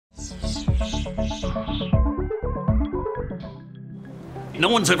No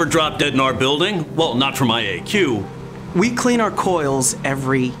one's ever dropped dead in our building. Well, not from IAQ. We clean our coils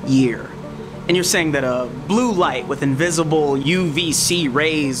every year. And you're saying that a blue light with invisible UV-C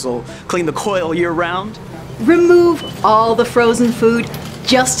rays will clean the coil year-round? Remove all the frozen food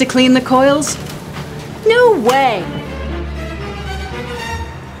just to clean the coils? No way!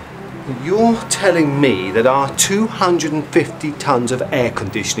 You're telling me that our 250 tons of air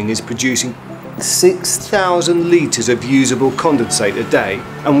conditioning is producing 6,000 litres of usable condensate a day,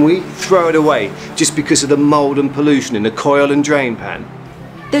 and we throw it away just because of the mould and pollution in the coil and drain pan?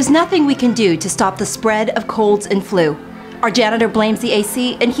 There's nothing we can do to stop the spread of colds and flu. Our janitor blames the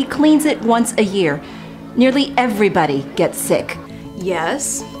AC and he cleans it once a year. Nearly everybody gets sick.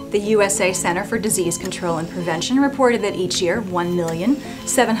 Yes, the USA Center for Disease Control and Prevention reported that each year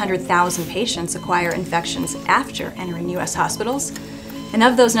 1,700,000 patients acquire infections after entering US hospitals, and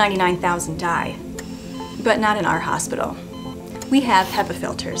of those 99,000 die. But not in our hospital. We have HEPA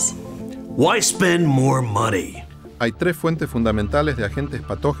filters. Why spend more money? Hay tres fuentes fundamentales de agentes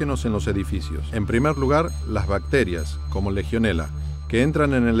patógenos en los edificios. En primer lugar, las bacterias, como Legionella, que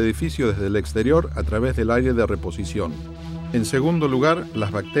entran en el edificio desde el exterior a través del aire de reposición. En segundo lugar,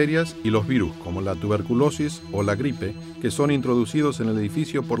 las bacterias y los virus, como la tuberculosis o la gripe, que son introducidos en el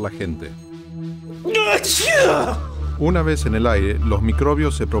edificio por la gente. Una vez en el aire, los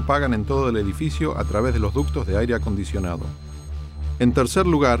microbios se propagan en todo el edificio a través de los ductos de aire acondicionado. En tercer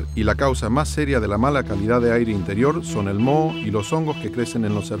lugar, y la causa más seria de la mala calidad de aire interior, son el moho y los hongos que crecen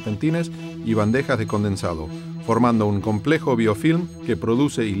en los serpentines y bandejas de condensado, formando un complejo biofilm que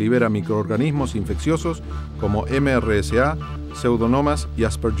produce y libera microorganismos infecciosos como MRSA, Pseudomonas y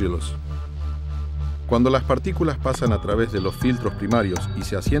Aspergillus. Cuando las partículas pasan a través de los filtros primarios y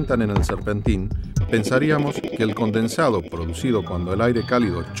se asientan en el serpentín, pensaríamos que el condensado producido cuando el aire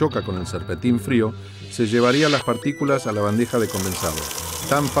cálido choca con el serpentín frío se llevaría las partículas a la bandeja de condensado,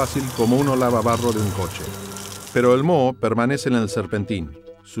 tan fácil como uno lava barro de un coche. Pero el moho permanece en el serpentín.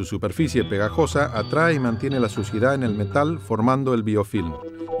 Su superficie pegajosa atrae y mantiene la suciedad en el metal formando el biofilm,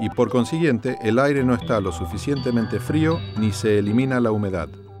 y por consiguiente el aire no está lo suficientemente frío ni se elimina la humedad.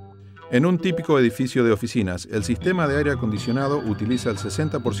 En un típico edificio de oficinas, el sistema de aire acondicionado utiliza el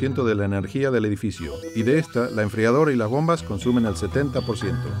 60% de la energía del edificio, y de esta, la enfriadora y las bombas consumen el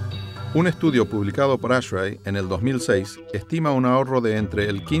 70%. Un estudio publicado por ASHRAE en el 2006 estima un ahorro de entre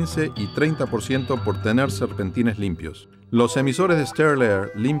el 15 y 30% por tener serpentines limpios. Los emisores de Steril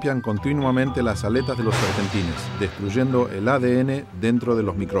Aire limpian continuamente las aletas de los serpentines, destruyendo el ADN dentro de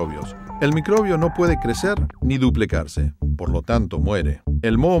los microbios. El microbio no puede crecer ni duplicarse, por lo tanto muere.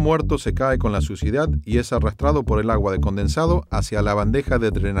 El moho muerto se cae con la suciedad y es arrastrado por el agua de condensado hacia la bandeja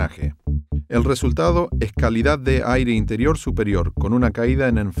de drenaje. El resultado es calidad de aire interior superior, con una caída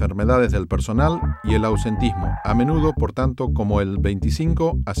en enfermedades del personal y el ausentismo, a menudo por tanto como el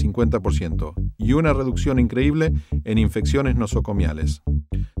 25 a 50%, y una reducción increíble en infecciones nosocomiales.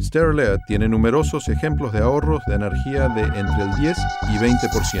 Steril Aire tiene numerosos ejemplos de ahorros de energía de entre el 10 y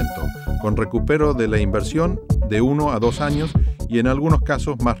 20%, con recupero de la inversión de 1 a 2 años y en algunos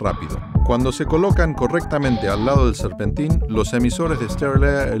casos más rápido. Cuando se colocan correctamente al lado del serpentín, los emisores de Steril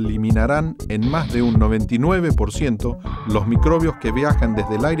Aire eliminarán en más de un 99% los microbios que viajan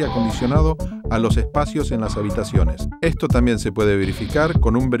desde el aire acondicionado a los espacios en las habitaciones. Esto también se puede verificar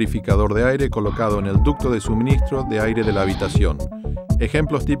con un verificador de aire colocado en el ducto de suministro de aire de la habitación.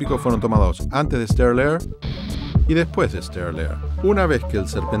 Ejemplos típicos fueron tomados antes de Steril Aire y después de Steril Aire. Una vez que el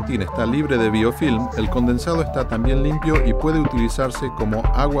serpentín está libre de biofilm, el condensado está también limpio y puede utilizarse como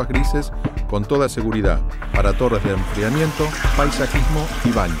aguas grises con toda seguridad para torres de enfriamiento, paisajismo y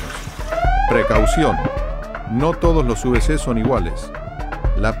baños. Precaución: no todos los UV-C son iguales.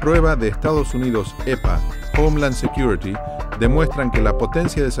 La prueba de Estados Unidos EPA, Homeland Security, demuestran que la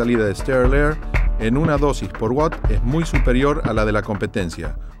potencia de salida de Steril Aire en una dosis por watt es muy superior a la de la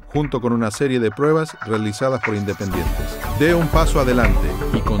competencia, junto con una serie de pruebas realizadas por independientes. Dé un paso adelante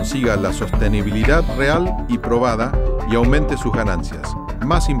y consiga la sostenibilidad real y probada y aumente sus ganancias.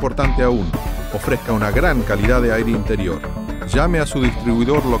 Más importante aún, ofrezca una gran calidad de aire interior. Llame a su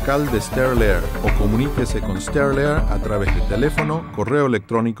distribuidor local de Steril Aire o comuníquese con Steril Aire a través de teléfono, correo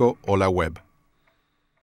electrónico o la web.